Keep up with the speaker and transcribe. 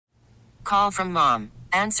Call from mom.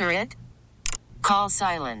 Answer it. Call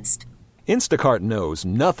silenced. Instacart knows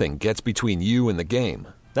nothing gets between you and the game.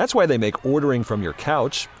 That's why they make ordering from your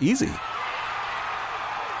couch easy.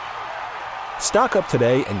 Stock up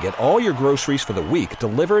today and get all your groceries for the week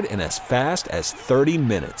delivered in as fast as 30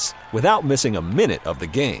 minutes without missing a minute of the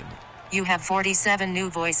game. You have 47 new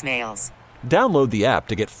voicemails. Download the app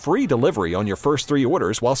to get free delivery on your first 3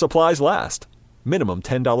 orders while supplies last. Minimum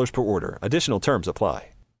 $10 per order. Additional terms apply.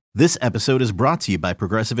 This episode is brought to you by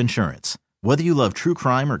Progressive Insurance. Whether you love true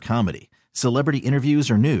crime or comedy, celebrity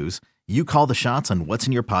interviews or news, you call the shots on what's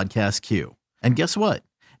in your podcast queue. And guess what?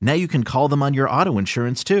 Now you can call them on your auto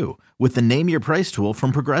insurance too with the Name Your Price tool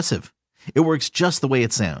from Progressive. It works just the way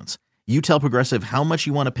it sounds. You tell Progressive how much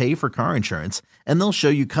you want to pay for car insurance, and they'll show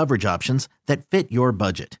you coverage options that fit your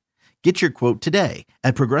budget. Get your quote today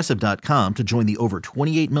at Progressive.com to join the over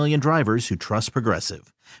 28 million drivers who trust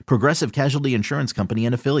Progressive. Progressive Casualty Insurance Company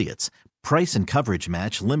and Affiliates. Price and coverage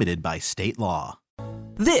match limited by state law.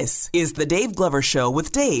 This is the Dave Glover Show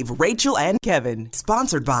with Dave, Rachel, and Kevin.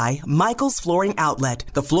 Sponsored by Michael's Flooring Outlet,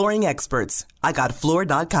 the flooring experts.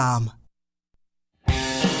 IGotFloor.com.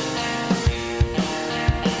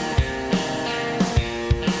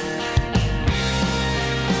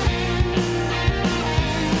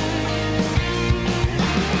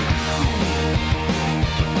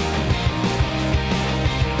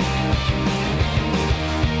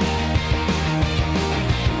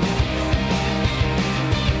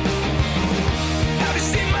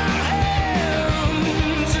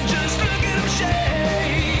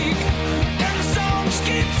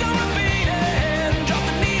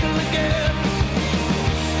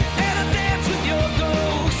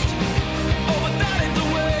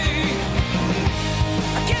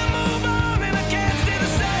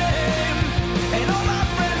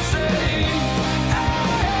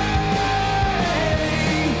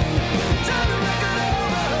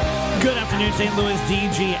 St. Louis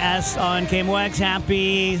DGS on KMOX.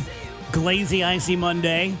 Happy glazy, icy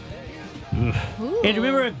Monday. And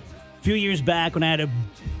remember a few years back when I had a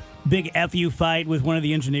big FU fight with one of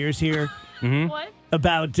the engineers here? What?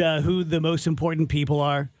 About who the most important people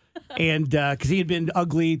are. And because he had been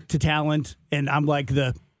ugly to talent, and I'm like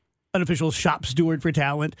the unofficial shop steward for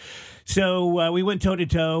talent. So we went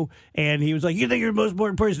toe-to-toe, and he was like, you think you're the most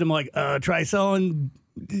important person? I'm like, try selling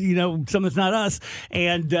something that's not us.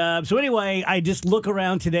 And so anyway, I just look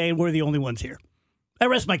around today and we're the only ones here. I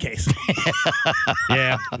rest my case.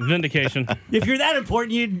 Yeah, vindication. If you're that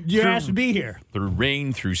important, you're asked to be here. Through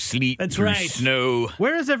rain, through sleet, that's through right. Snow.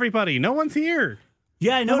 Where is everybody? No one's here.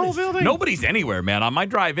 Yeah, I noticed. The whole building? Nobody's anywhere, man. On my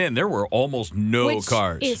drive in, there were almost no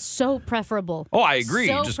cars. Which is so preferable. Oh, I agree.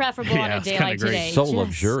 So preferable on a day like today. So just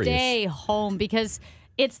luxurious. Stay home because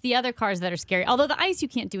it's the other cars that are scary. Although the ice, you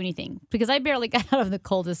can't do anything because I barely got out of the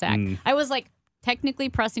cul-de-sac. I was like technically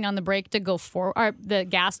pressing on the brake to go forward, or the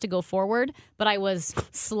gas to go forward, but I was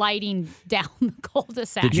sliding down the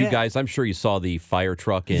cul-de-sac. Did you guys? I'm sure you saw the fire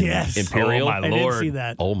truck in Imperial. Oh, my Lord. I didn't see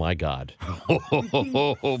that. Oh my God.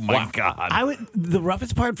 Oh my God. The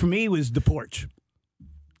roughest part for me was the porch.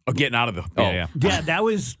 Oh, getting out of the. Yeah, that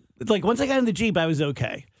was like once I got in the Jeep, I was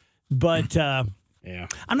okay, but. Yeah,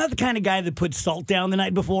 I'm not the kind of guy that puts salt down the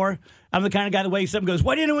night before. I'm the kind of guy that wakes up and goes,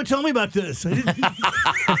 why didn't anyone tell me about this?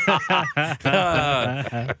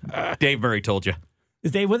 Dave Murray told you.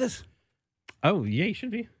 Is Dave with us? Oh, yeah, he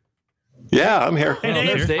should be. Yeah, I'm here. Hey, Dave.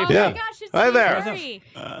 There's Dave. Oh, Yeah. my gosh, it's Hi Dave there. Murray.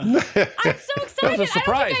 I'm so excited. That was a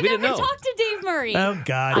surprise. I don't We think didn't I've ever know. talked to Dave Murray. Oh,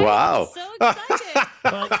 God. Wow. I'm so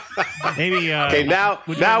excited. Maybe. Okay,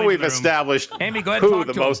 now we've established Amy, go ahead and who talk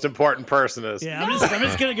the to him. most important person is. Yeah, I'm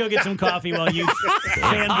just going to go get some coffee while you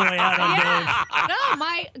fanboy out on Dave. No,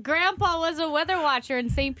 my grandpa was a weather watcher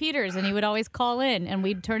in St. Peter's, and he would always call in, and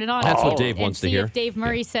we'd turn it on. That's what and Dave wants to see hear. if Dave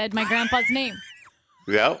Murray said my grandpa's name.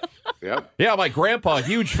 Yep. Yeah, my grandpa,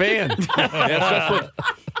 huge fan. That's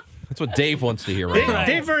what Dave wants to hear right now.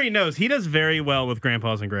 Dave Murray knows. He does very well with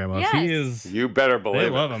grandpas and grandmas. Yes. He is. You better They believe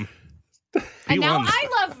it. love him. And now won. I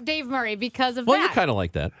love Dave Murray because of Well, that. you're kind of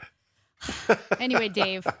like that. Anyway,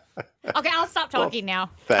 Dave. Okay, I'll stop talking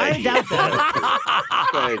now. I Thank doubt that.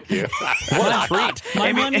 Thank you. What a treat.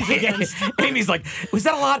 My money's against. Amy's like, was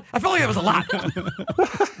that a lot? I felt like that was a lot.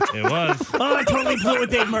 It was. Oh, I totally blew it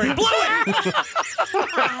with Dave Murray. Blew it!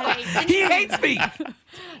 I He hates me.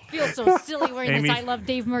 feel so silly wearing Amy. this I Love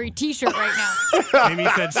Dave Murray t-shirt right now. Amy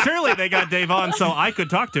said, surely they got Dave on so I could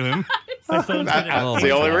talk to him. My phone's going That's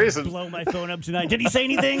the only reason. blow my phone up tonight. Did he say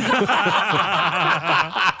anything?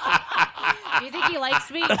 Do you think he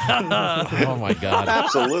likes me? Oh, my God.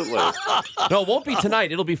 Absolutely. No, it won't be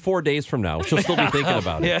tonight. It'll be 4 days from now. She'll still be thinking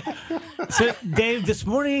about it. Yeah. So, Dave, this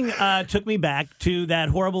morning took me back to that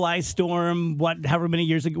horrible ice storm, however many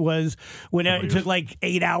years it was, when it took like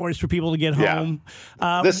 8 hours for people to get home.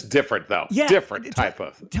 This is different, though. Yeah. Different type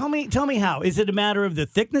of. Tell me how. Is it a matter of the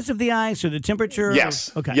thickness of the ice or the temperature?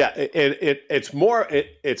 Yes. Okay. Yeah, it's more,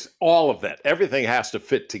 it's all of that. Everything has to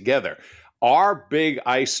fit together. Our big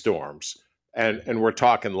ice storms, and we're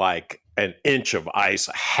talking like an inch of ice,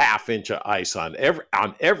 a half inch of ice on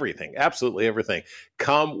everything, absolutely everything,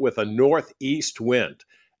 come with a northeast wind.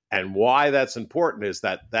 And why that's important is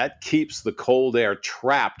that keeps the cold air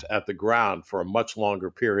trapped at the ground for a much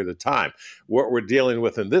longer period of time. What we're dealing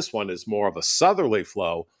with in this one is more of a southerly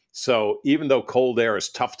flow. So even though cold air is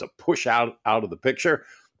tough to push out of the picture,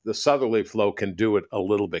 the southerly flow can do it a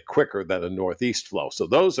little bit quicker than a northeast flow. So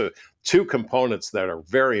those are two components that are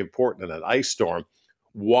very important in an ice storm.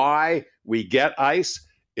 Why we get ice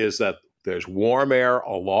is that there's warm air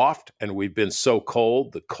aloft, and we've been so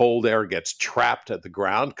cold, the cold air gets trapped at the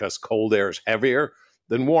ground because cold air is heavier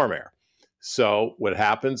than warm air. So what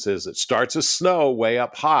happens is it starts as snow way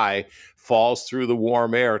up high, falls through the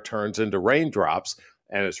warm air, turns into raindrops,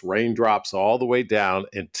 and it's raindrops all the way down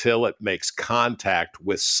until it makes contact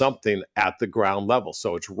with something at the ground level.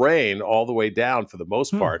 So it's rain all the way down for the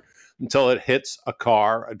most part until it hits a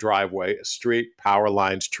car, a driveway, a street, power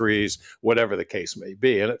lines, trees, whatever the case may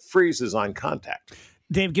be, and it freezes on contact.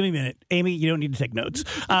 Dave, give me a minute. Amy, you don't need to take notes.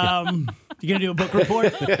 You going to do a book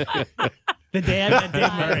report? The day I met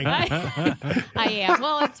Dave Murray. I am.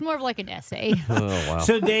 Well, it's more of like an essay. Oh, wow.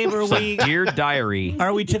 So, Dave, Dear Diary.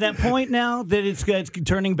 Are we to that point now that it's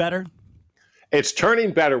turning better? It's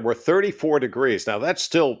turning better. We're 34 degrees. Now, that's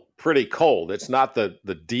still pretty cold. It's not the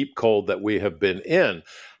deep cold that we have been in.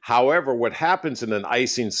 However, what happens in an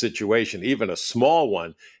icing situation, even a small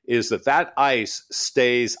one, is that ice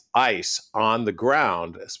stays ice on the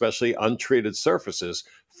ground, especially untreated surfaces,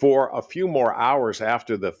 for a few more hours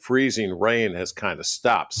after the freezing rain has kind of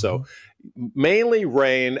stopped. So mainly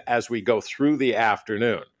rain as we go through the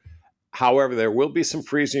afternoon. However, there will be some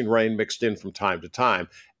freezing rain mixed in from time to time,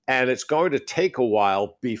 and it's going to take a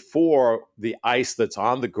while before the ice that's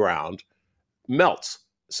on the ground melts.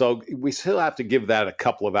 So we still have to give that a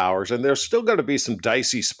couple of hours, and there's still going to be some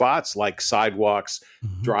dicey spots like sidewalks,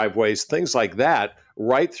 driveways, things like that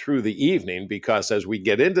right through the evening, because as we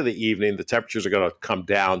get into the evening, the temperatures are going to come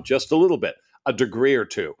down just a little bit, a degree or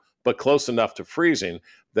two, but close enough to freezing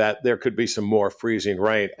that there could be some more freezing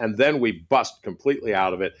rain. And then we bust completely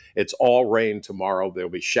out of it. It's all rain tomorrow. There'll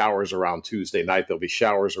be showers around Tuesday night. There'll be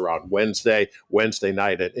showers around Wednesday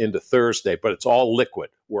night and into Thursday, but it's all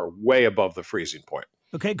liquid. We're way above the freezing point.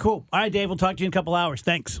 Okay, cool. All right, Dave, we'll talk to you in a couple hours.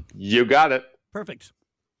 Thanks. You got it. Perfect.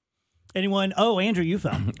 Anyone? Oh, Andrew, you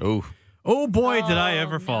fell. Oh boy, did I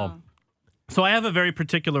ever fall. So I have a very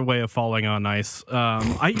particular way of falling on ice.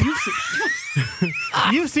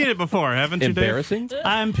 You've seen it before, haven't you, Embarrassing? Dave?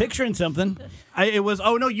 I'm picturing something. You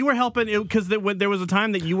were helping, because there was a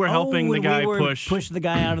time that you were helping the guy push the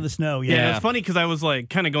guy out of the snow. Yeah, Yeah, it's funny because I was like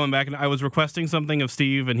kind of going back and I was requesting something of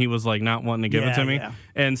Steve and he was like not wanting to give it to me. Yeah.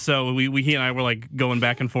 And so he and I were like going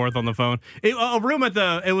back and forth on the phone. It was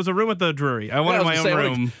a room at the Drury. I wanted my own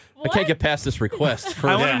room. I can't get past this request.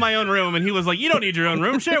 I wanted my own room, and he was like, "You don't need your own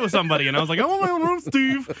room. Share it with somebody." And I was like, "I want my own room,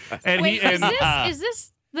 Steve." And Wait, is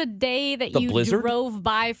this the day that you blizzard? drove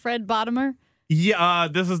by Fred Bottomer? Yeah,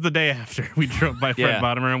 this is the day after we drove by Fred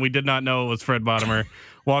Bottomer, and we did not know it was Fred Bottomer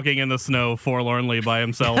walking in the snow forlornly by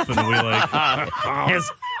himself, and we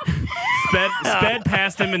sped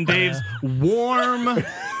past him in Dave's warm,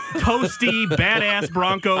 toasty, badass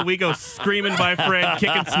Bronco. We go screaming by Fred,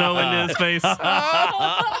 kicking snow into his face.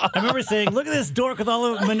 I remember saying, "Look at this dork with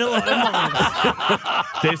all the manila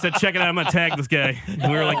envelopes." Dave said, "Check it out, I'm gonna tag this guy."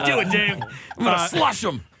 And we were like, "Do it, Dave. I'm going to slush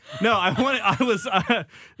him." No, I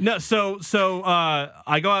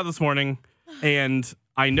go out this morning and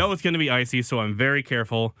I know it's going to be icy, so I'm very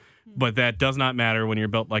careful, but that does not matter when you're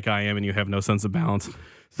built like I am and you have no sense of balance.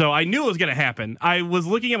 So I knew it was going to happen. I was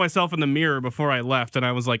looking at myself in the mirror before I left and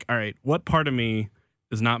I was like, all right, what part of me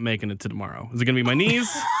is not making it to tomorrow? Is it going to be my knees?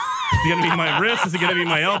 Is it going to be my wrist? Is it going to be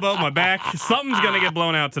my elbow, my back? Something's going to get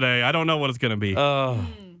blown out today. I don't know what it's going to be.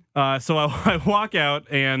 So I walk out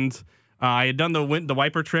and I had done the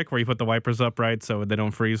wiper trick where you put the wipers up, right, so they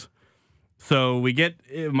don't freeze. So I get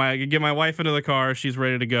my wife into the car. She's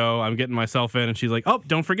ready to go. I'm getting myself in, and she's like, "Oh,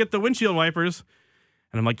 don't forget the windshield wipers."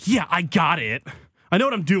 And I'm like, "Yeah, I got it. I know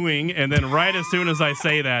what I'm doing." And then right as soon as I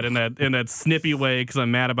say that in that snippy way, because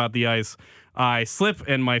I'm mad about the ice, I slip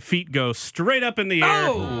and my feet go straight up in the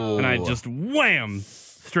air, and I just wham.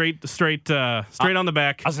 straight on the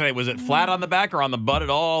back. I was saying, was it flat on the back or on the butt at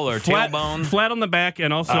all, or tailbone? Flat on the back,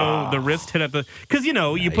 and also the wrist hit at the because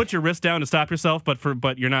you put your wrist down to stop yourself,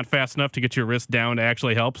 but you're not fast enough to get your wrist down to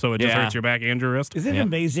actually help, so it just hurts your back and your wrist. Isn't it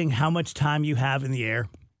amazing how much time you have in the air?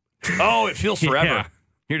 Oh, it feels forever. Yeah.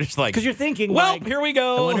 You're just like, because you're thinking, well, like, here we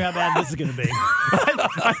go. I wonder how bad this is going to be.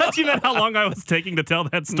 I thought you meant how long I was taking to tell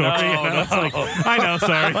that story. I know,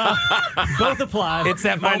 sorry. Well, both apply. It's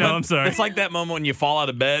that moment. I know, I'm sorry. It's like that moment when you fall out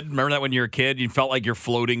of bed. Remember that when you were a kid? You felt like you're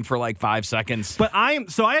floating for like 5 seconds. But I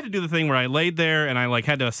had to do the thing where I laid there and I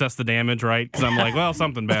had to assess the damage, right? Because I'm like, well,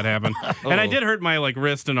 something bad happened. And I did hurt my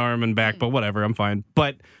wrist and arm and back, but whatever, I'm fine.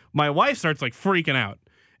 But my wife starts freaking out.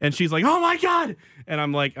 And she's like, oh, my God. And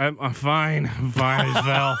I'm like, I'm fine. I just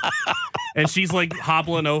fell. And she's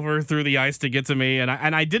hobbling over through the ice to get to me. And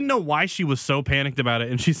I didn't know why she was so panicked about it.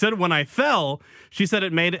 And she said when I fell, she said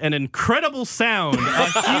it made an incredible sound, a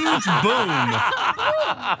huge boom.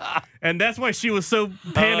 And that's why she was so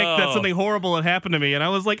panicked that something horrible had happened to me. And I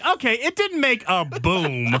was like, okay, it didn't make a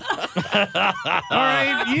boom. All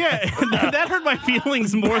right, yeah. That hurt my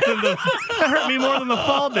feelings more than that hurt me more than the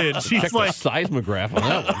fall did. She's Check the seismograph on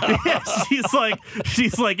that one. Yeah,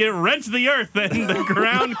 she's like, it wrenched the earth and the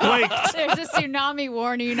ground quaked. There's a tsunami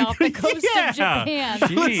warning off the coast of Japan.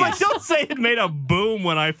 It's like, don't say it made a boom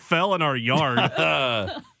when I fell in our yard.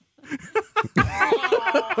 Well,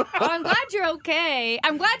 I'm glad you're okay.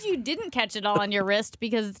 I'm glad you didn't catch it all on your wrist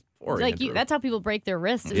because that's how people break their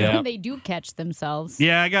wrists is when they do catch themselves.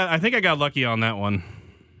 Yeah, I think I got lucky on that one.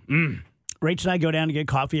 Rach and I go down to get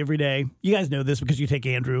coffee every day. You guys know this because you take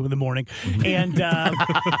Andrew in the morning. And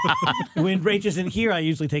when Rach isn't here, I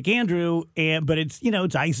usually take Andrew, but it's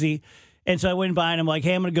icy. And so I went by and I'm like,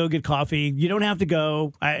 hey, I'm going to go get coffee. You don't have to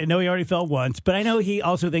go. I know he already fell once, but I know he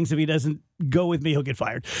also thinks if he doesn't go with me, he'll get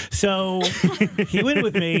fired. So he went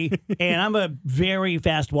with me, and I'm a very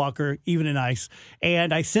fast walker, even in ice.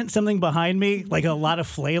 And I sent something behind me, like a lot of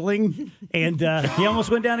flailing, and he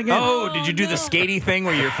almost went down again. Oh, did you do the skatey thing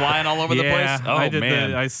where you're flying all over the place? Oh, I did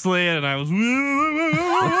man. I slid, and I was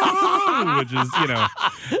which is,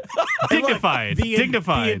 dignified.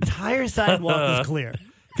 Dignified. The entire sidewalk was clear.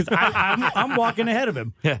 Because I'm walking ahead of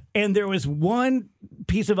him. Yeah. And there was one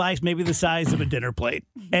piece of ice, maybe the size of a dinner plate,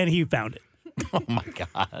 and he found it. Oh, my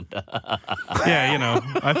God. Yeah,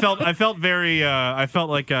 I felt very,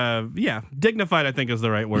 dignified, I think is the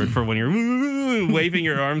right word for when you're waving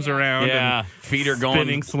your arms around and feet are going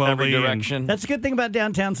spinning slowly every direction. That's a good thing about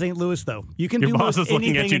downtown St. Louis, though. You can Your do boss most is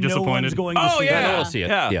looking anything at you and no one's disappointed. going to see yeah. it. I don't see it.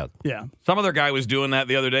 Yeah. Some other guy was doing that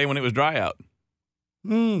the other day when it was dry out.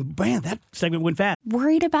 Man, that segment went fast.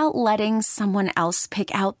 Worried about letting someone else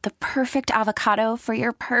pick out the perfect avocado for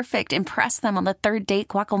your perfect impress them on the third date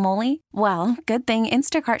guacamole? Well, good thing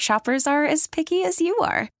Instacart shoppers are as picky as you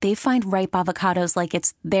are. They find ripe avocados like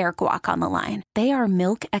it's their guac on the line. They are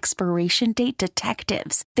milk expiration date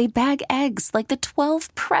detectives. They bag eggs like the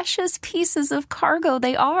 12 precious pieces of cargo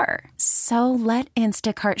they are. So let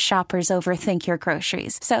Instacart shoppers overthink your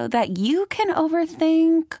groceries so that you can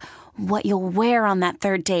overthink what you'll wear on that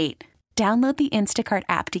third date. Download the Instacart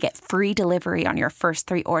app to get free delivery on your first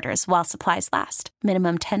 3 orders while supplies last.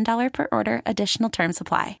 Minimum $10 per order. Additional terms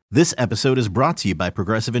apply. This episode is brought to you by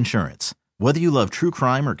Progressive Insurance. Whether you love true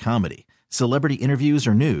crime or comedy, celebrity interviews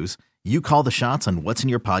or news, you call the shots on what's in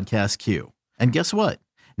your podcast queue. And guess what?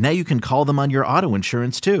 Now you can call them on your auto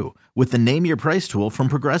insurance too with the Name Your Price tool from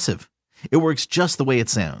Progressive. It works just the way it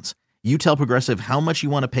sounds. You tell Progressive how much you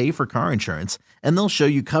want to pay for car insurance, and they'll show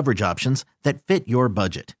you coverage options that fit your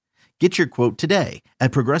budget. Get your quote today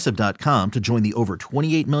at Progressive.com to join the over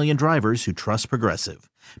 28 million drivers who trust Progressive.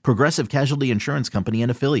 Progressive Casualty Insurance Company and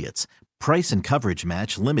Affiliates. Price and coverage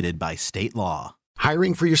match limited by state law.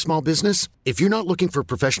 Hiring for your small business? If you're not looking for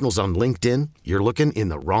professionals on LinkedIn, you're looking in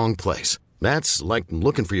the wrong place. That's like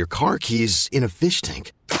looking for your car keys in a fish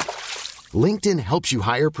tank. LinkedIn helps you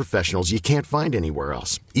hire professionals you can't find anywhere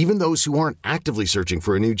else, even those who aren't actively searching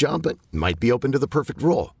for a new job but might be open to the perfect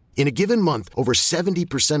role. In a given month, over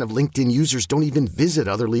 70% of LinkedIn users don't even visit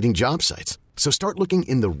other leading job sites. So start looking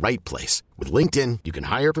in the right place. With LinkedIn, you can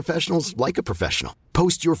hire professionals like a professional.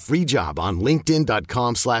 Post your free job on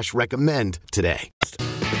linkedin.com/recommend today.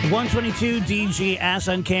 122 DG asked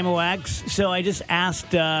on KMOX. So I just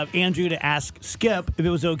asked Andrew to ask Skip if it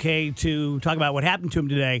was okay to talk about what happened to him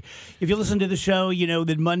today. If you listen to the show, you know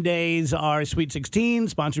that Mondays are Sweet 16,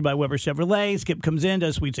 sponsored by Weber Chevrolet. Skip comes in,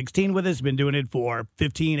 does Sweet 16 with us. Been doing it for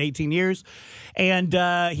 15, 18 years. And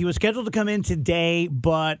he was scheduled to come in today,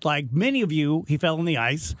 but like many of you, he fell on the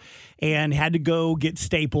ice. and had to go get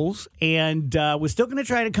staples and was still going to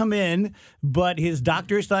try to come in, but his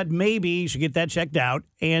doctors thought maybe he should get that checked out.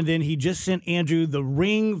 And then he just sent Andrew the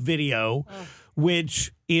ring video,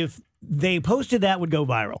 which if they posted that would go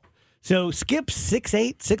viral. So Skip's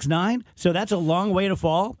 6'8", 6'9", so that's a long way to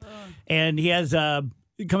fall. And he has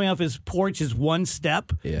coming off his porch is one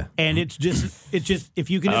step. Yeah. And it's just if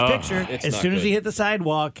you can just picture, as soon as he hit the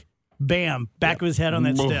sidewalk, bam, back of his head on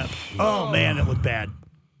that step. Oh man, it looked bad.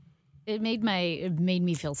 It made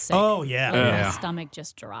me feel sick. Oh yeah. My stomach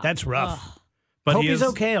just dropped. That's rough. Ugh. But Hope he's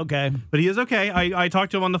okay. But he is okay. I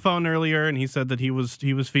talked to him on the phone earlier, and he said that he was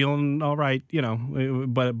feeling all right. You know,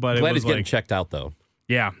 but glad he's getting checked out though.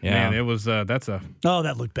 Yeah, man, it was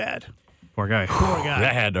that looked bad. Poor guy. Poor guy.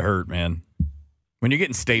 That had to hurt, man. When you're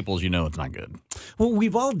getting staples, you know it's not good. Well,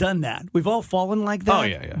 we've all done that. We've all fallen like that. Oh,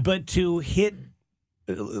 yeah. But to hit,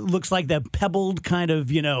 looks like that pebbled kind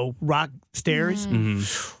of, rock stairs.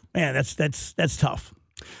 Man, that's tough.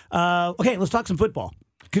 Okay, let's talk some football.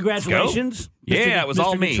 Congratulations. Yeah, it was Mr.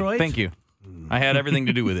 all me. Detroit. Thank you. I had everything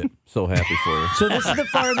to do with it. So happy for you. So this is the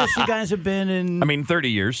farthest you guys have been in... 30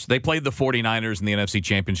 years. They played the 49ers in the NFC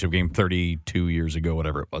Championship game 32 years ago,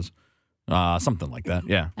 whatever it was. Something like that,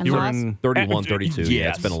 yeah. And You were lost? in 31, 32. Yeah,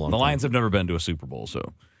 it's been a long time. The Lions have never been to a Super Bowl,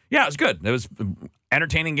 so... Yeah, it was good. It was an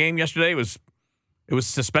entertaining game yesterday. It was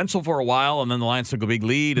suspenseful for a while, and then the Lions took a big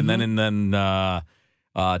lead, and then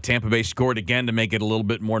Tampa Bay scored again to make it a little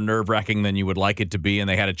bit more nerve-wracking than you would like it to be, and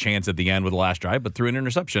they had a chance at the end with the last drive, but threw an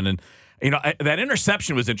interception. And, that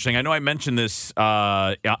interception was interesting. I know I mentioned this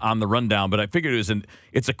on the rundown, but I figured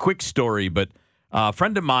it's a quick story, but a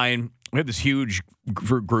friend of mine, we had this huge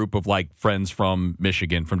group of, friends from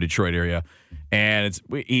Michigan, from Detroit area, and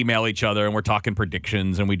we email each other, and we're talking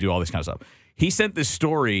predictions, and we do all this kind of stuff. He sent this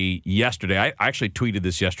story yesterday. I actually tweeted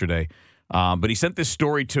this yesterday. But he sent this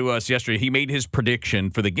story to us yesterday. He made his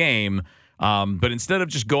prediction for the game, but instead of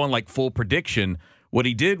just going full prediction, what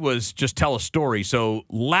he did was just tell a story. So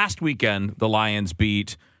last weekend, the Lions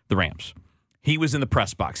beat the Rams. He was in the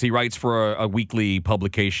press box. He writes for a weekly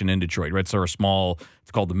publication in Detroit. Right? So it's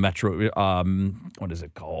called the Metro. What is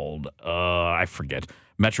it called? I forget.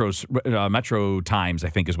 Metro Times, I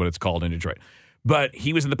think, is what it's called in Detroit. But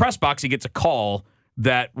he was in the press box. He gets a call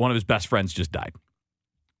that one of his best friends just died.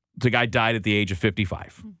 The guy died at the age of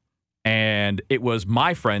 55. And it was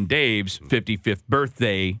my friend Dave's 55th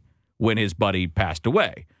birthday when his buddy passed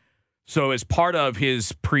away. So as part of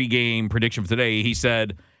his pregame prediction for today, he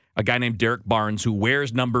said a guy named Derek Barnes, who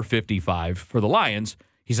wears number 55 for the Lions,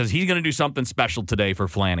 he says he's going to do something special today for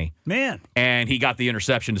Flanny. Man. And he got the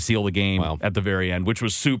interception to seal the game at the very end, which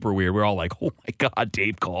was super weird. We're all like, oh, my God,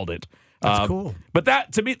 Dave called it. That's cool. But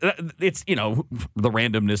that, to me, it's, the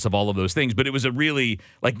randomness of all of those things. But it was a really,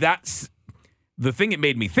 that's the thing it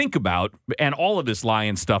made me think about, and all of this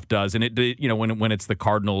Lions stuff does, and it, when it's the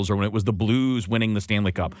Cardinals or when it was the Blues winning the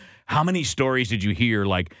Stanley Cup, how many stories did you hear?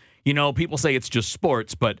 People say it's just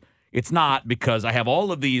sports, but it's not, because I have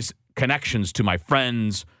all of these connections to my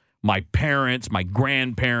friends, my parents, my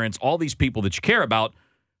grandparents, all these people that you care about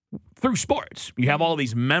through sports. You have all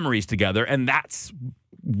these memories together, and that's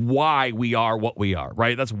why we are what we are,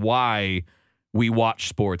 right? That's why we watch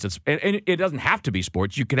sports. And it doesn't have to be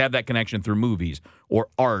sports. You could have that connection through movies or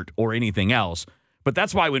art or anything else. But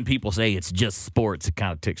that's why when people say it's just sports, it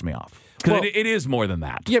kind of ticks me off. Because it is more than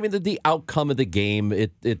that. Yeah, I mean, the outcome of the game,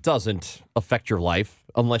 it doesn't affect your life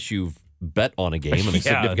unless you've bet on a game and a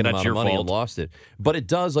significant amount of money and lost it. But it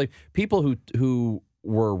does, people who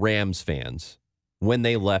were Rams fans, when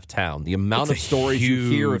they left town, the amount of stories you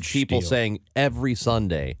hear of people saying every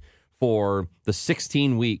Sunday for the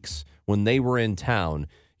 16 weeks when they were in town,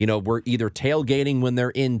 we're either tailgating when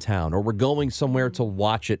they're in town or we're going somewhere to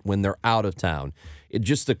watch it when they're out of town.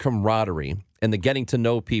 Just the camaraderie and the getting to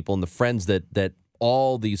know people and the friends that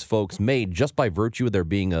all these folks made just by virtue of there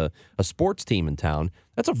being a sports team in town,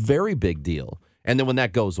 that's a very big deal. And then when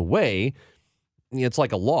that goes away, it's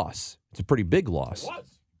like a loss. It's a pretty big loss.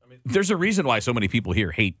 There's a reason why so many people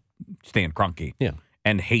here hate Stan Kroenke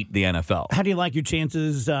and hate the NFL. How do you like your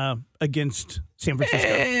chances against San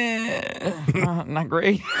Francisco? Not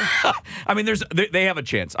great. I mean, they have a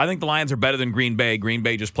chance. I think the Lions are better than Green Bay. Green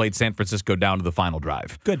Bay just played San Francisco down to the final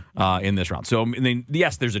drive. Good. In this round. So,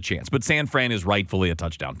 yes, there's a chance. But San Fran is rightfully a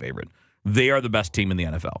touchdown favorite. They are the best team in the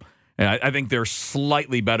NFL. And I think they're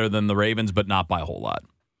slightly better than the Ravens, but not by a whole lot.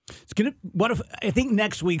 I think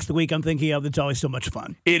next week's the week I'm thinking of that's always so much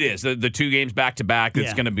fun. It is. The two games back-to-back,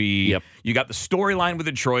 it's going to be, you got the storyline with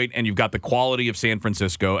Detroit, and you've got the quality of San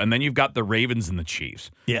Francisco, and then you've got the Ravens and the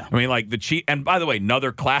Chiefs. Yeah. I mean, the Chiefs, and by the way,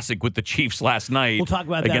 another classic with the Chiefs last night. We'll talk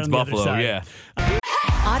about that against on the Buffalo. other side. Yeah.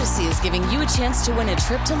 Odyssey is giving you a chance to win a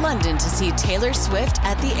trip to London to see Taylor Swift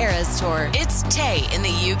at the Eras Tour. It's Tay in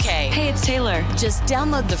the UK. Hey, it's Taylor. Just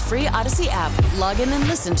download the free Odyssey app, log in and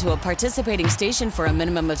listen to a participating station for a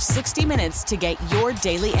minimum of 60 minutes to get your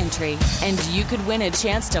daily entry. And you could win a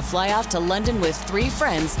chance to fly off to London with 3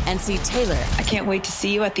 friends and see Taylor. I can't wait to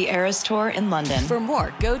see you at the Eras Tour in London. For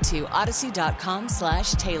more, go to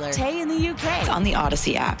odyssey.com/Taylor. Tay in the UK. It's on the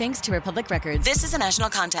Odyssey app. Thanks to Republic Records. This is a national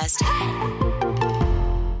contest.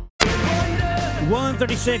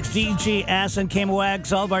 136 DGS and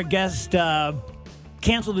KMOX. All of our guests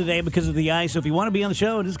canceled today because of the ice. So if you want to be on the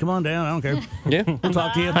show, just come on down. I don't care. Yeah. We'll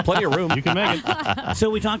talk to you. Plenty of room. You can make it. So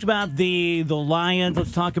we talked about the Lions.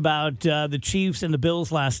 Let's talk about the Chiefs and the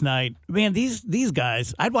Bills last night. Man, these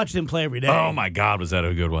guys, I'd watch them play every day. Oh, my God, was that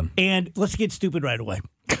a good one. And let's get stupid right away.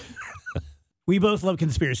 We both love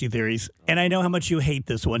conspiracy theories, and I know how much you hate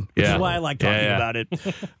this one, which is why I like talking about it.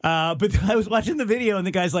 But I was watching the video, and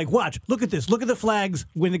the guy's like, watch, look at this. Look at the flags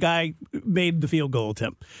when the guy made the field goal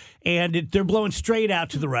attempt. And they're blowing straight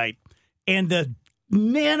out to the right. And the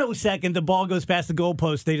nanosecond the ball goes past the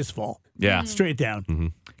goalpost, they just fall. Yeah. Straight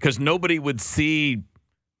down. Because nobody would see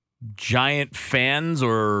Giant fans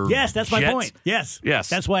or Yes, that's Jets. my point. Yes.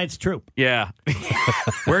 That's why it's true. Yeah.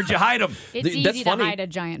 Where'd you hide them? It's easy to hide a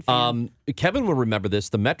Giant fan. Kevin will remember this,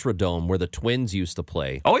 the Metrodome where the Twins used to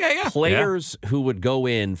play. Oh, yeah. Players who would go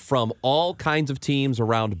in from all kinds of teams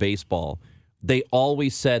around baseball, they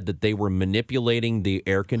always said that they were manipulating the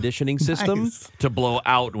air conditioning system to blow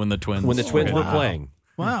out when the Twins were playing.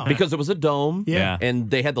 Wow. Because it was a dome. Yeah.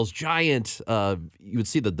 And they had those giant, you would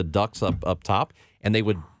see the ducks up top, and they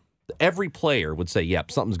would, every player would say,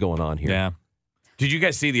 yep, something's going on here. Yeah. Did you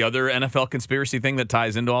guys see the other NFL conspiracy thing that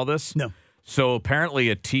ties into all this? No. So apparently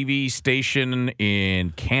a TV station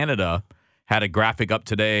in Canada had a graphic up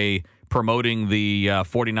today promoting the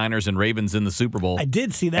 49ers and Ravens in the Super Bowl. I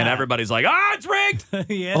did see that. And everybody's like, it's rigged.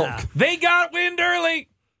 Yeah. They got wind early.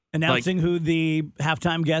 Announcing who the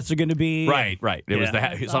halftime guests are going to be. Right. It was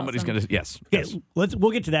somebody's going to, yes.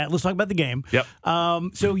 We'll get to that. Let's talk about the game. Yep.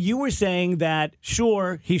 So you were saying that,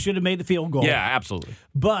 sure, he should have made the field goal. Yeah, absolutely.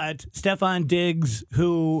 But Stephon Diggs,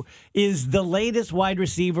 who is the latest wide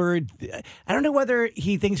receiver, I don't know whether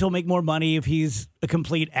he thinks he'll make more money if he's a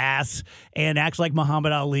complete ass and acts like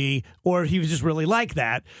Muhammad Ali, or if he was just really like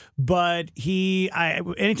that. But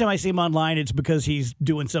anytime I see him online, it's because he's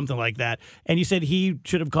doing something like that. And you said he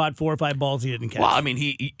should have caught 4 or 5 balls he didn't catch. Well, I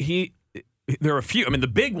mean, there are a few. I mean, the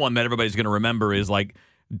big one that everybody's going to remember is like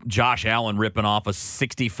Josh Allen ripping off a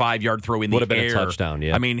 65-yard throw in the air. Would have been a touchdown,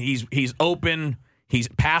 yeah. I mean, he's open, he's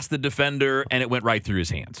past the defender, and it went right through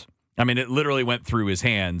his hands. I mean, it literally went through his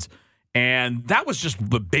hands. And that was just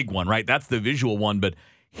the big one, right? That's the visual one. But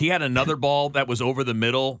he had another ball that was over the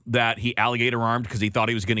middle that he alligator-armed because he thought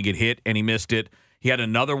he was going to get hit, and he missed it. He had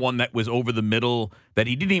another one that was over the middle that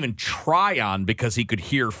he didn't even try on because he could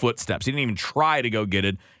hear footsteps. He didn't even try to go get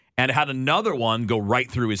it. And had another one go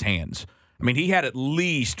right through his hands. I mean, he had at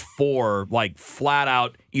least 4, like, flat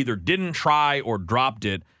out either didn't try or dropped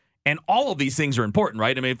it. And all of these things are important,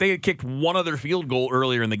 right? I mean, if they had kicked one other field goal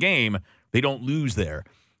earlier in the game, they don't lose there.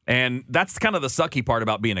 And that's kind of the sucky part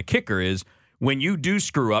about being a kicker is when you do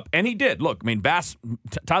screw up, and he did. Look, I mean,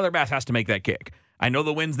 Tyler Bass has to make that kick. I know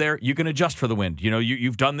the wind's there. You can adjust for the wind. You know,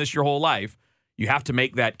 you've done this your whole life. You have to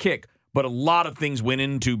make that kick. But a lot of things went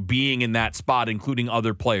into being in that spot, including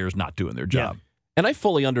other players not doing their job. Yeah. And I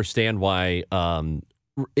fully understand why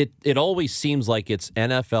it always seems like it's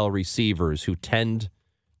NFL receivers who tend,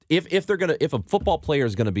 if a football player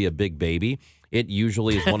is gonna be a big baby, it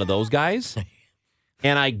usually is one of those guys.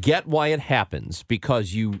 And I get why it happens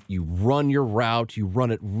because you run your route, you run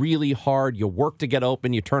it really hard, you work to get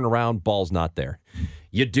open, you turn around, ball's not there.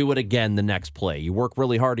 You do it again the next play. You work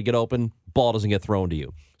really hard to get open, ball doesn't get thrown to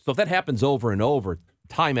you. So if that happens over and over,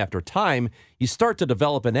 time after time, you start to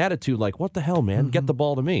develop an attitude like, what the hell, man? Get the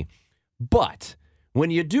ball to me. But when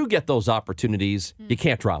you do get those opportunities, you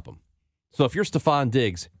can't drop them. So if you're Stephon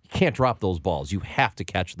Diggs, you can't drop those balls. You have to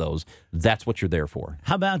catch those. That's what you're there for.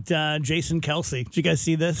 How about Jason Kelce? Did you guys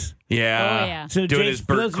see this? Yeah. Oh, yeah. So doing his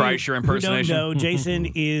Bert Kreischer impersonation. Who don't know, Jason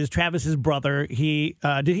is Travis's brother. Did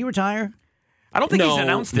he retire? I don't think he's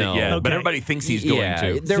announced it yet, Okay. but everybody thinks he's going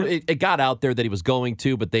to. It got out there that he was going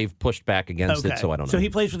to, but they've pushed back against it, so I don't know. So he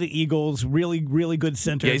plays for the Eagles, really, really good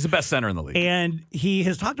center. Yeah, he's the best center in the league. And he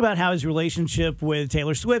has talked about how his relationship with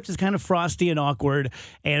Taylor Swift is kind of frosty and awkward,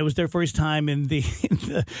 and it was their first time in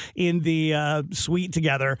the suite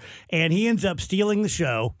together, and he ends up stealing the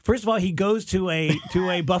show. First of all, he goes to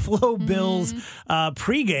a Buffalo Bills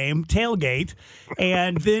pregame tailgate,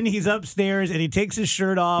 and then he's upstairs and he takes his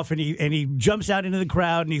shirt off and he jumps out into the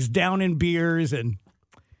crowd and he's down in beers and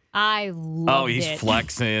I love it. He's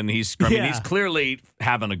flexing. He's clearly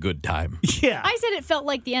having a good time. Yeah. I said it felt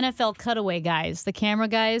like the NFL cutaway guys, the camera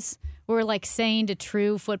guys, were like saying to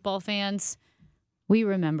true football fans, we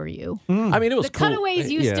remember you. I mean, it was the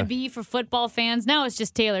cutaways used to be for football fans. Now it's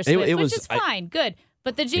just Taylor Swift, which is fine, good.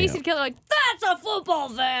 But the Jason Keller, that's a football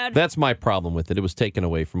fan. That's my problem with it. It was taken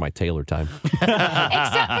away from my Taylor time. Except for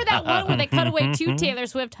that one where they cut away to Taylor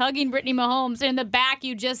Swift hugging Brittany Mahomes, and in the back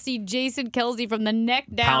you just see Jason Kelce from the neck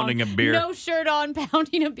down, pounding a beer, no shirt on,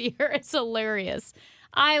 pounding a beer. It's hilarious.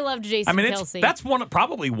 I love Jason Kelce. That's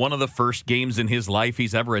probably one of the first games in his life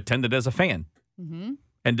he's ever attended as a fan,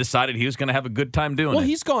 and decided he was going to have a good time doing it. Well,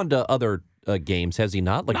 he's gone to other games, has he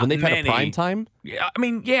not? Like when they've had a prime time? Yeah, I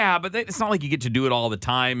mean, yeah, but it's not like you get to do it all the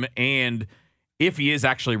time. And if he is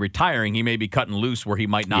actually retiring, he may be cutting loose where he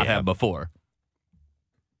might not have before.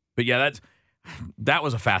 But yeah, that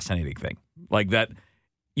was a fascinating thing. Like that,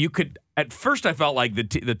 you could. At first, I felt like the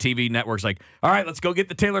TV network's like, all right, let's go get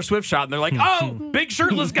the Taylor Swift shot. And they're like, oh, big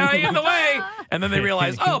shirtless guy in the way. And then they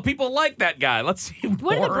realize, oh, people like that guy. Let's see more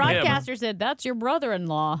What if the of broadcaster him. said, that's your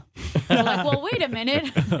brother-in-law? They're like, well, wait a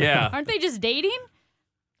minute. Yeah. Aren't they just dating?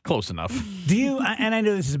 Close enough. Do you, and I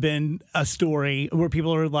know this has been a story where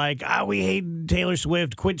people are like, we hate Taylor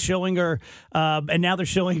Swift, quit showing her. And now they're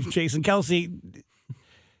showing Jason Kelce.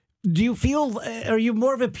 Do you feel, are you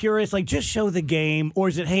more of a purist, like just show the game? Or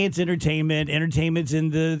is it, hey, it's entertainment. Entertainment's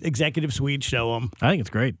in the executive suite, show them? I think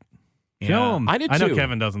it's great. Yeah. Show them. I did too. I know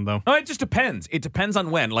Kevin doesn't, though. No, it just depends. It depends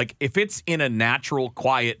on when. Like, if it's in a natural,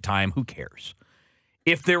 quiet time, who cares?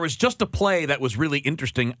 If there was just a play that was really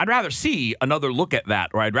interesting, I'd rather see another look at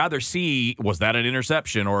that, or I'd rather see, was that an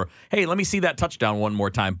interception? Or, hey, let me see that touchdown one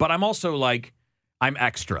more time. But I'm also like, I'm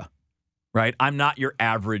extra, right? I'm not your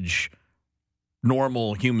average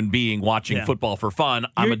normal human being watching football for fun.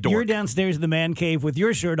 I'm a dork. You're downstairs in the man cave with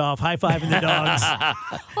your shirt off, high-fiving the dogs.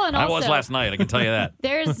 Well, and I also, was last night, I can tell you that.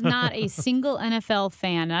 There's not a single NFL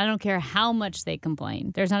fan, and I don't care how much they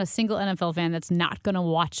complain, there's not a single NFL fan that's not going to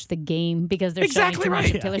watch the game because they're Exactly showing right.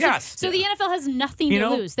 Taylor Swift. Yes. So the NFL has nothing to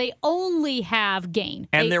lose. They only have gain.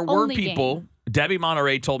 And there were only people, gain. Debbie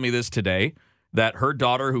Monterey told me this today, that her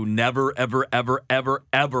daughter, who never, ever, ever, ever,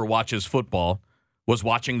 ever watches football, was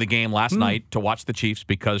watching the game last night to watch the Chiefs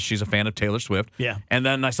because she's a fan of Taylor Swift. Yeah. And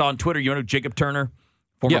then I saw on Twitter, you know, Jacob Turner,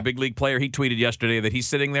 former big league player, he tweeted yesterday that he's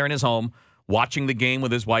sitting there in his home watching the game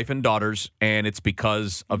with his wife and daughters, and it's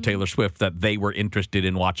because of Taylor Swift that they were interested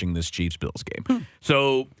in watching this Chiefs-Bills game.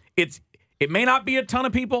 So it may not be a ton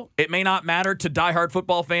of people. It may not matter to diehard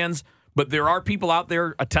football fans, but there are people out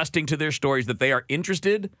there attesting to their stories that they are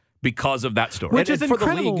interested because of that story. Which is for the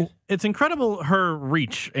incredible. league. It's incredible her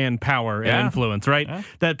reach and power and influence, right? Yeah.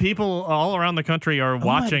 That people all around the country are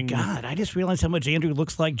watching. Oh my God, I just realized how much Andrew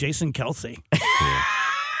looks like Jason Kelce.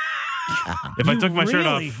 If I took my shirt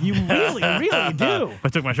off. You really, really do. If I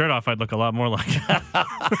took my shirt off, I'd look a lot more like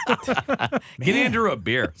Get Andrew a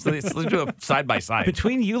beer. So let's do a side by side.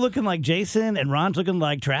 Between you looking like Jason and Ron's looking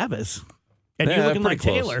like Travis. And you looking pretty like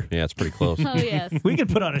close. Taylor. Yeah, it's pretty close. Oh, yes. We could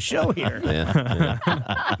put on a show here.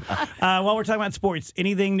 While we're talking about sports,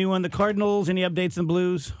 anything new on the Cardinals? Any updates on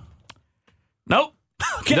Blues? Nope.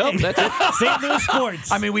 Okay. Nope, that's it. St. Louis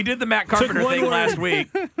sports. I mean, we did the Matt Carpenter one thing word. last week,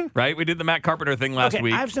 right? We did the Matt Carpenter thing last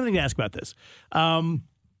week. I have something to ask about this.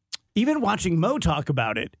 Even watching Mo talk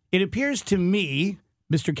about it, it appears to me,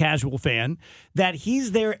 Mr. Casual Fan, that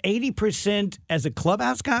he's there 80% as a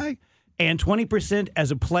clubhouse guy and 20%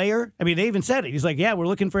 as a player. I mean, they even said it. He's like, yeah, we're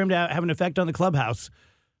looking for him to have an effect on the clubhouse.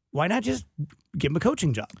 Why not just give him a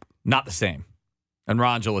coaching job? Not the same. And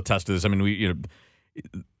Ron will attest to this. I mean,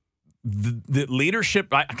 the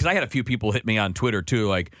leadership, because I had a few people hit me on Twitter too,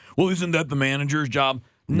 like, well, isn't that the manager's job?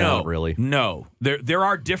 No, Not really. No. There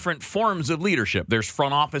are different forms of leadership. There's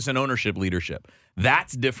front office and ownership leadership.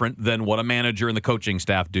 That's different than what a manager and the coaching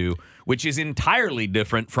staff do, which is entirely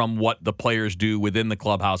different from what the players do within the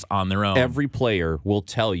clubhouse on their own. Every player will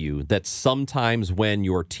tell you that sometimes when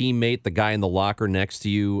your teammate, the guy in the locker next to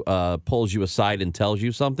you, pulls you aside and tells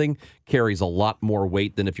you something, carries a lot more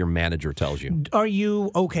weight than if your manager tells you. Are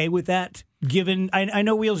you okay with that? Given, I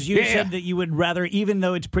know, Wheels, you said that you would rather, even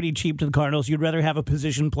though it's pretty cheap to the Cardinals, you'd rather have a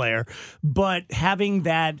position player. But having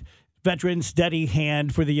that veteran steady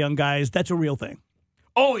hand for the young guys, that's a real thing.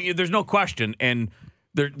 Oh, yeah, there's no question. And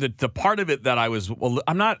the part of it that I was,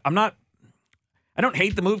 I don't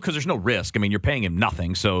hate the move because there's no risk. I mean, you're paying him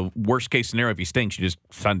nothing. So worst case scenario, if he stinks, you just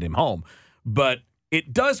send him home. But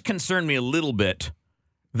it does concern me a little bit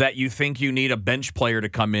that you think you need a bench player to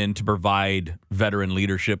come in to provide veteran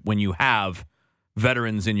leadership when you have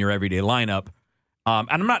veterans in your everyday lineup. And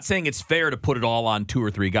I'm not saying it's fair to put it all on 2 or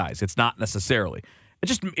 3 guys. It's not necessarily. it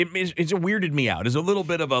weirded me out. It's a little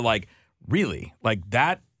bit of a like, really? Like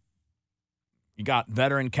that? You got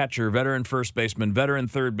veteran catcher, veteran first baseman, veteran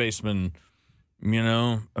third baseman,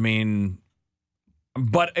 I mean,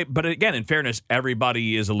 but again, in fairness,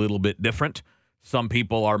 everybody is a little bit different. Some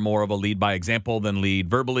people are more of a lead by example than lead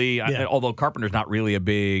verbally, although Carpenter's not really a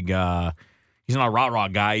big he's not a rah-rah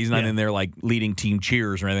guy. He's not in there like leading team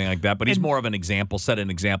cheers or anything like that, but he's more of an example, set an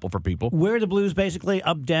example for people. Where are the Blues basically?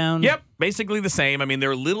 Up, down? Yep, basically the same. I mean,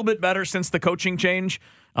 they're a little bit better since the coaching change,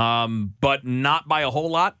 but not by a whole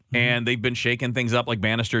lot, and they've been shaking things up. Like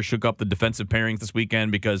Bannister shook up the defensive pairings this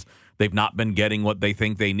weekend because they've not been getting what they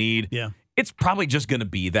think they need. Yeah. It's probably just going to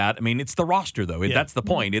be that. I mean, it's the roster, though. That's the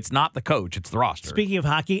point. It's not the coach. It's the roster. Speaking of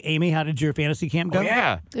hockey, Amy, how did your fantasy camp go? Oh,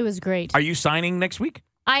 yeah. It was great. Are you signing next week?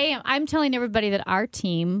 I am. I'm telling everybody that our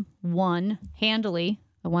team won handily.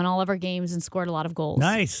 I won all of our games and scored a lot of goals.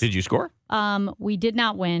 Nice. Did you score? We did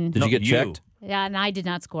not win. Did you get checked? Yeah, and I did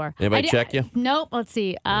not score. Anybody check you? Nope. Let's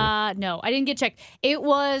see. No, I didn't get checked. It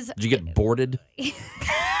was. Did you get boarded?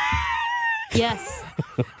 Yes.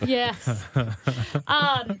 Yes.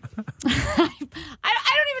 I don't even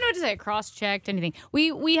know what to say. Cross-checked, anything.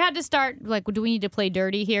 We had to start, like, do we need to play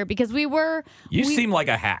dirty here? Because we seem like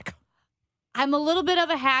a hack. I'm a little bit of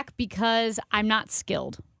a hack because I'm not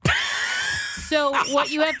skilled. So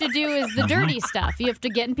what you have to do is the dirty stuff. You have to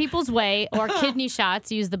get in people's way, or kidney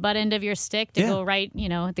shots. Use the butt end of your stick to go right,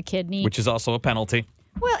 at the kidney. Which is also a penalty.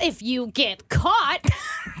 Well, if you get caught,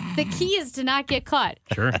 the key is to not get caught.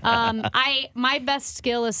 Sure. My best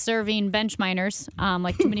skill is serving bench minors,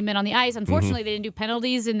 like too many men on the ice. Unfortunately, they didn't do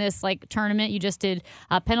penalties in this tournament. You just did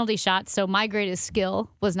penalty shots. So my greatest skill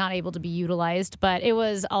was not able to be utilized, but it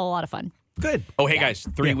was a lot of fun. Good. Oh, hey guys,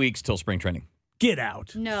 3 weeks till spring training. Get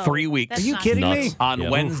out. No. 3 weeks. Are you kidding me? On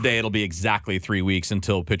Wednesday, it'll be exactly 3 weeks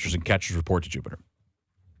until pitchers and catchers report to Jupiter.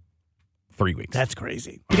 3 weeks. That's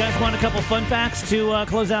crazy. You guys want a couple fun facts to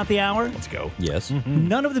close out the hour? Let's go. Yes.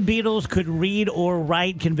 None of the Beatles could read or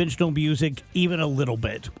write conventional music even a little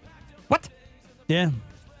bit. What? Yeah.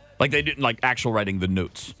 Like they didn't actual writing the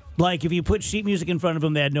notes. Like if you put sheet music in front of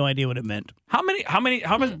them, they had no idea what it meant. How much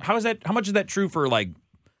is that true for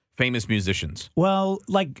famous musicians? Well,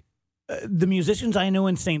 the musicians I know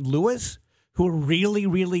in St. Louis who are really,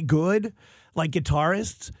 really good, like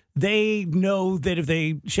guitarists, they know that if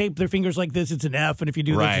they shape their fingers like this, it's an F, and if you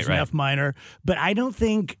do this, it's an F minor. But I don't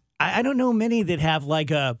know many that have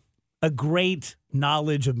a great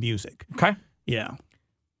knowledge of music. Okay. Yeah.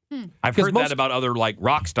 I've heard that about other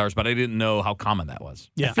rock stars, but I didn't know how common that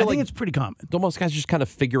was. Yeah, I think it's pretty common. Most guys just kind of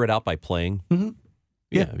figure it out by playing. Mm-hmm.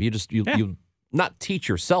 Yeah. You not teach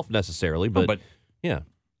yourself necessarily, but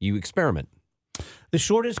you experiment. The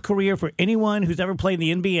shortest career for anyone who's ever played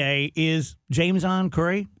in the NBA is James On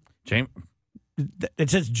Curry. It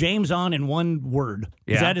says James On in one word.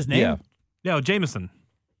 Yeah. Is that his name? Yeah. No, Jameson.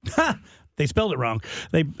 They spelled it wrong.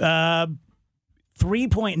 They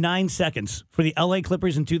 3.9 seconds for the LA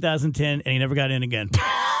Clippers in 2010, and he never got in again.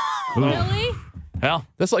 Really? Hell,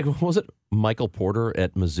 that's was it Michael Porter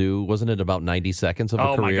at Mizzou? Wasn't it about 90 seconds of a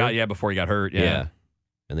career? Oh my God, yeah, before he got hurt. Yeah.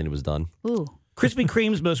 And then he was done. Ooh. Krispy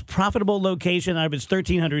Kreme's most profitable location out of its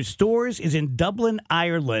 1,300 stores is in Dublin,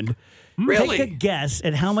 Ireland. Really? Take a guess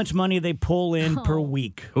at how much money they pull in per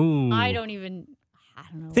week. Ooh. I don't know.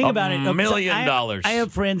 Think about it. $1 million. I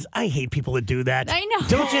have friends. I hate people that do that. I know.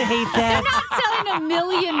 Don't you hate that? They're not selling 1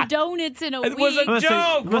 million donuts in a week. It was a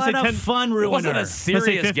joke. What a fun ruiner. It wasn't a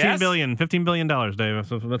serious guess. $15 billion, Dave.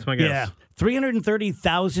 So that's my guess. Yeah.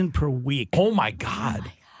 $330,000 per week. Oh, my God. Oh,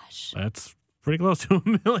 my gosh. That's pretty close to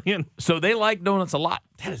 $1 million. So they like donuts a lot.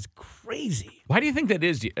 That is crazy. Why do you think that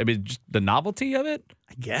is? I mean, just the novelty of it?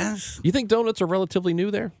 I guess. You think donuts are relatively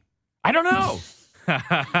new there? I don't know.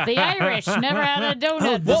 The Irish never had a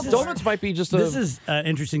donut. Well, donuts might be just a... This is an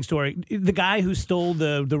interesting story. The guy who stole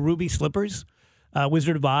the ruby slippers,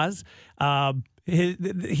 Wizard of Oz,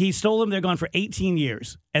 he stole them. They're gone for 18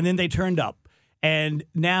 years. And then they turned up. And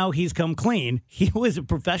now he's come clean. He was a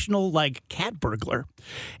professional, cat burglar.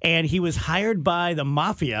 And he was hired by the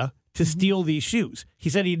mafia to steal these shoes. He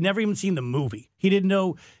said he'd never even seen the movie. He didn't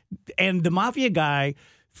know. And the mafia guy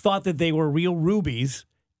thought that they were real rubies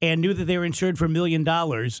and knew that they were insured for $1 million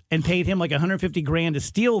and paid him $150,000 to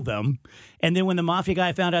steal them. And then when the mafia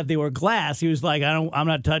guy found out they were glass, he was like, I'm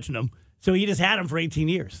not touching them. So he just had them for 18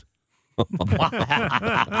 years. He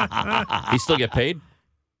still get paid?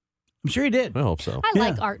 I'm sure he did. I hope so. I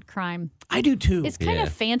like art crime. I do too. It's kind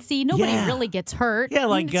of fancy. Nobody really gets hurt.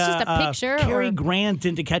 Yeah, it's just a picture. Cary Grant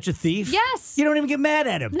in To Catch a Thief. Yes. You don't even get mad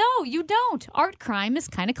at him. No, you don't. Art crime is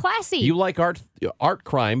kind of classy. You like art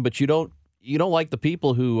crime, but you don't like the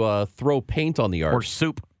people who throw paint on the art. Or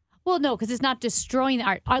soup. Well, no, because it's not destroying the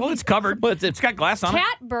art. Well, it's covered, but it's got glass on it.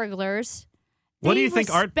 Cat burglars. What do you think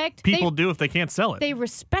art people do if they can't sell it? They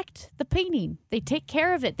respect the painting. They take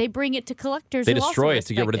care of it. They bring it to collectors. They who destroy also it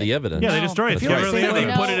to get rid of the evidence. Yeah, they destroy it to get rid of the They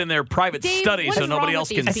evidence. put it in their private study so nobody else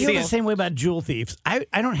can I see feel the it. same way about jewel thieves. I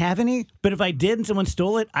don't have any, but if I did and someone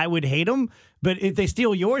stole it, I would hate them. But if they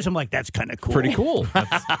steal yours, I'm like, that's kind of cool. Pretty cool.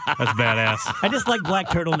 That's badass. I just like black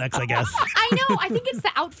turtlenecks, I guess. I know. I think it's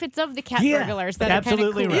the outfits of the cat burglars that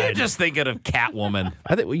absolutely are kind of cool. You're just thinking of Catwoman.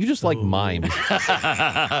 I think you just like mimes.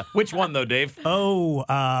 Which one though, Dave?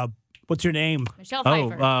 What's her name? Michelle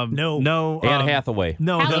Pfeiffer. No. Anne Hathaway.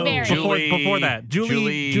 No. Halle Berry. Before that.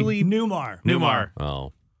 Julie Newmar.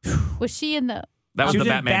 Oh. Was she in the... That was She the was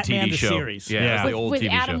in Batman Batman TV the show. series. Yeah, the old with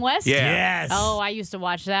TV Adam show. West? Yeah. Yes. Oh, I used to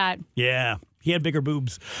watch that. Yeah. He had bigger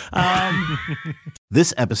boobs.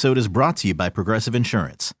 This episode is brought to you by Progressive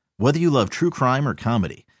Insurance. Whether you love true crime or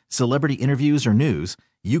comedy, celebrity interviews or news,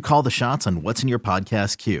 you call the shots on what's in your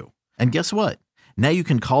podcast queue. And guess what? Now you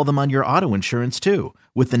can call them on your auto insurance too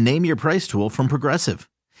with the Name Your Price tool from Progressive.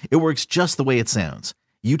 It works just the way it sounds.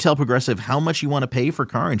 You tell Progressive how much you want to pay for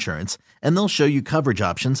car insurance, and they'll show you coverage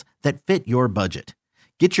options that fit your budget.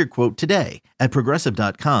 Get your quote today at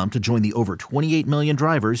Progressive.com to join the over 28 million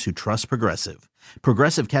drivers who trust Progressive.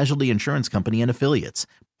 Progressive Casualty Insurance Company and Affiliates.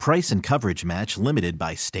 Price and coverage match limited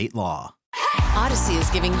by state law. Odyssey is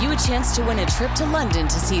giving you a chance to win a trip to London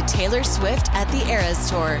to see Taylor Swift at the Eras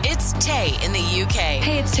Tour. It's Tay in the UK.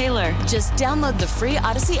 Hey, it's Taylor. Just download the free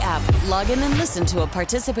Odyssey app, log in and listen to a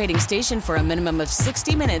participating station for a minimum of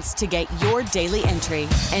 60 minutes to get your daily entry.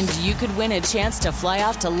 And you could win a chance to fly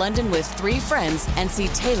off to London with 3 friends and see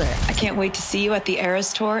Taylor. I can't wait to see you at the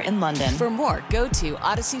Eras Tour in London. For more, go to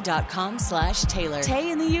odyssey.com/Taylor.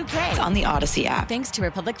 Tay in the UK. It's on the Odyssey app. Thanks to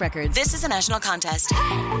Republic Records. This is a national contest.